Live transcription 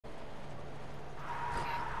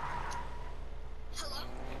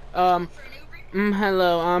Um, For an Uber?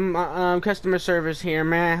 hello. Customer service here.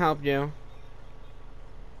 May I help you?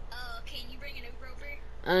 Can you bring an Uber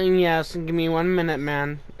over? Yes. Give me 1 minute,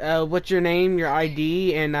 man. What's your name, your Okay.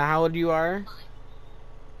 ID, and how old you are? My,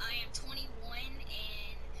 I am 21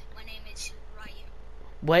 and my name is Ryu.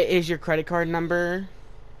 What is your credit card number?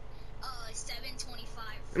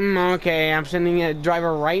 725. Okay. I'm sending a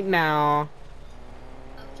driver right now.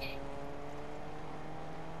 Okay.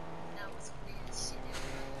 That was the weirdest shit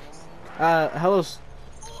ever. Let me see. Hello,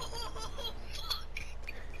 Oh, fuck.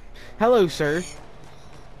 hello, sir.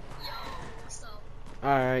 Yo, what's up? All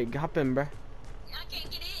right, hop in, bruh. I can't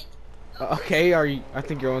get in. Okay. Are you? I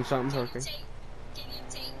think you're on something. Can you Okay. take, can you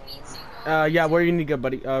take me Yeah. to Where you need to go,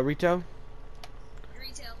 buddy? Retail.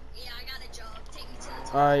 retail? Yeah, I got a job. Take me to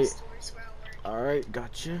the All toy right. stores where I work. All right.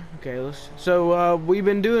 Gotcha. Okay. Let's. So, what you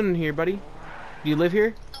been doing here, buddy? Do you live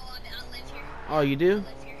here? Oh, I live here. Oh, Yeah, you I do?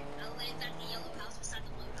 live here. I live at the yellow house beside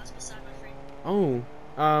the blue house beside my friend. Oh,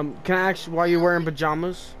 can I ask why Yeah, you're wearing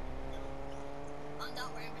pajamas? I'm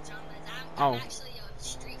not wearing pajamas. I'm Oh, actually a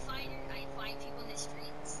street fighter. I fight people in the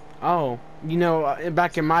streets. oh,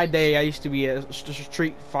 back in That's what my I do. day, I used to be a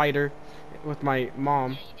street fighter with my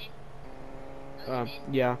mom. Yeah, you did. Oh, you did?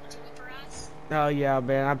 Yeah. Did you whip her ass? Yeah,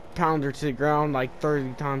 man, I pound her to the ground like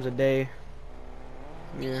 30 times a day.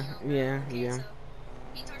 Yeah, Damn, bro. yeah, Okay, yeah. so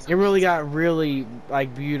can you turn It some really lights on? got really,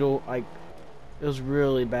 like, beautiful, like, it was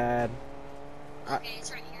really bad. I, Okay,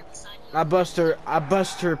 it's right here beside you. I bust her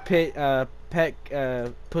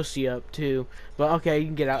pussy up too. But okay, you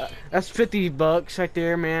can get out. Yeah, That's 50 bucks right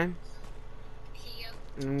there, man. here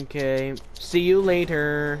you go. Okay. See you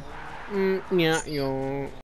later. Yeah, See ya. yo.